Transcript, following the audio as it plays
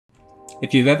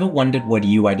If you've ever wondered what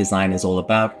UI design is all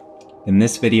about, then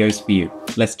this video is for you.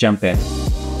 Let's jump in.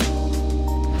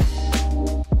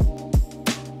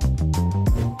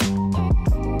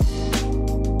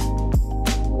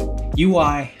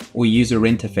 UI, or user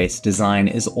interface design,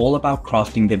 is all about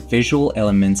crafting the visual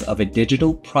elements of a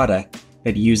digital product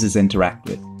that users interact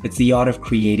with. It's the art of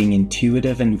creating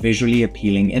intuitive and visually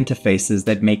appealing interfaces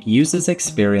that make users'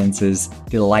 experiences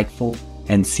delightful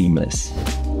and seamless.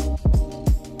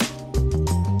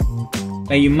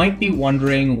 Now you might be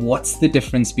wondering, what's the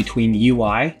difference between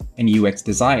UI and UX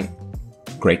design?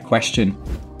 Great question.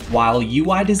 While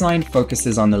UI design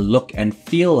focuses on the look and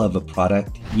feel of a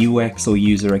product, UX or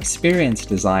user experience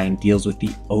design deals with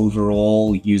the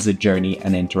overall user journey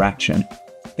and interaction.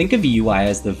 Think of UI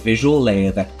as the visual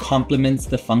layer that complements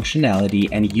the functionality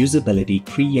and usability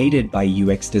created by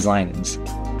UX designers.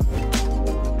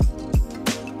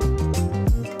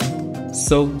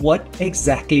 So what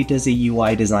exactly does a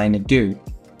UI designer do?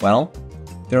 Well,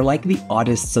 they're like the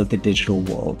artists of the digital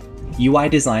world. UI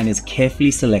designers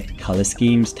carefully select color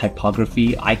schemes,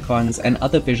 typography, icons, and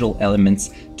other visual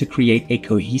elements to create a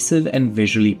cohesive and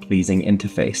visually pleasing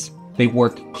interface. They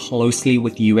work closely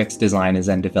with UX designers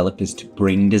and developers to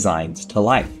bring designs to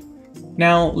life.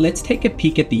 Now, let's take a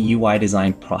peek at the UI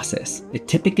design process. It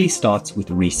typically starts with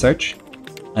research,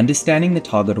 understanding the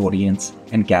target audience,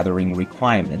 and gathering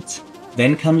requirements.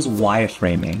 Then comes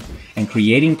wireframing and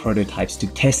creating prototypes to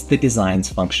test the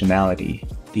design's functionality.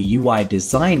 The UI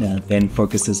designer then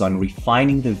focuses on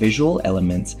refining the visual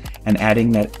elements and adding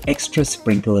that extra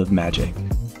sprinkle of magic.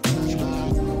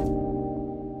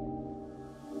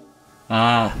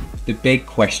 The big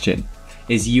question: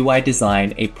 is UI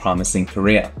design a promising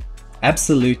career?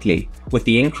 Absolutely. With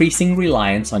the increasing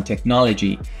reliance on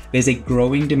technology, there's a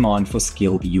growing demand for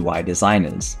skilled UI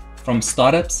designers. From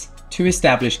startups to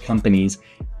established companies,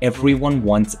 everyone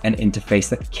wants an interface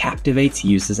that captivates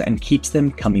users and keeps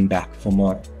them coming back for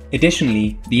more.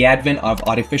 Additionally, the advent of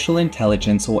artificial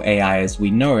intelligence, or AI as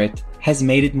we know it, has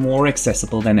made it more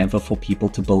accessible than ever for people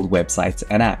to build websites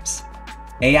and apps.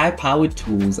 AI-powered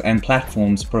tools and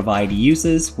platforms provide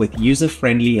users with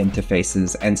user-friendly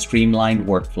interfaces and streamlined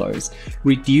workflows,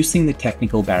 reducing the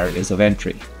technical barriers of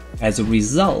entry. As a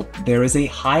result, there is a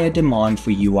higher demand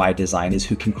for UI designers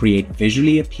who can create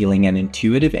visually appealing and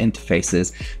intuitive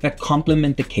interfaces that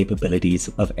complement the capabilities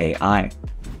of AI.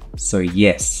 So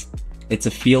yes, it's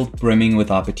a field brimming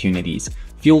with opportunities,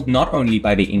 fueled not only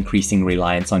by the increasing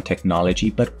reliance on technology,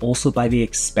 but also by the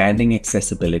expanding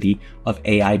accessibility of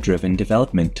AI-driven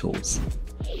development tools.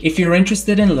 If you're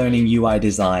interested in learning UI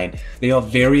design, there are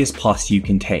various paths you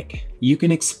can take. You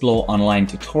can explore online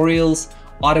tutorials,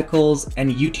 articles,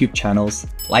 and YouTube channels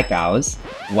like ours.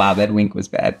 Wow, that wink was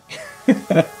bad.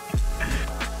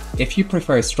 If you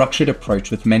prefer a structured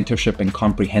approach with mentorship and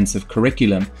comprehensive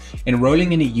curriculum,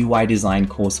 enrolling in a UI design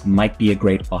course might be a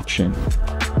great option.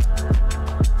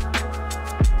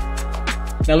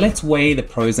 Now let's weigh the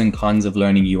pros and cons of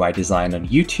learning UI design on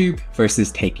YouTube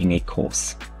versus taking a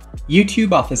course.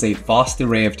 YouTube offers a vast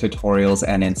array of tutorials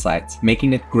and insights,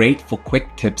 making it great for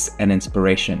quick tips and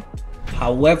inspiration.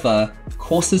 However,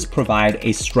 courses provide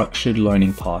a structured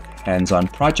learning path, hands-on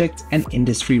projects, and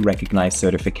industry-recognized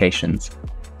certifications.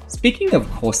 Speaking of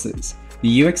courses,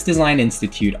 the UX Design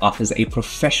Institute offers a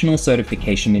professional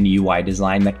certification in UI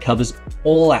design that covers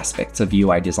all aspects of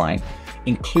UI design,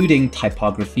 including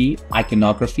typography,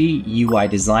 iconography, UI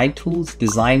design tools,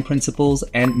 design principles,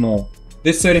 and more.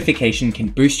 This certification can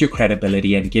boost your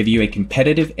credibility and give you a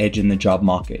competitive edge in the job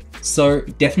market. So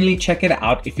definitely check it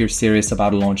out if you're serious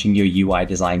about launching your UI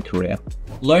design career.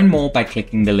 Learn more by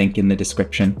clicking the link in the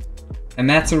description. And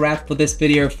that's a wrap for this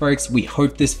video, folks. We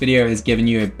hope this video has given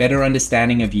you a better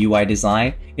understanding of UI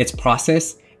design, its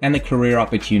process, and the career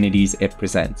opportunities it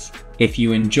presents. If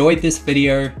you enjoyed this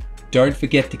video, don't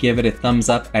forget to give it a thumbs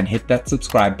up and hit that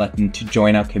subscribe button to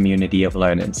join our community of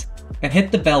learners. And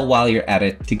hit the bell while you're at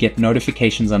it to get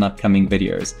notifications on upcoming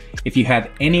videos. If you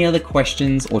have any other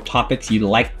questions or topics you'd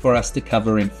like for us to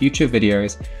cover in future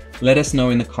videos, let us know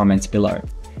in the comments below.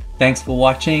 Thanks for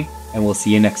watching, and we'll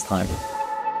see you next time.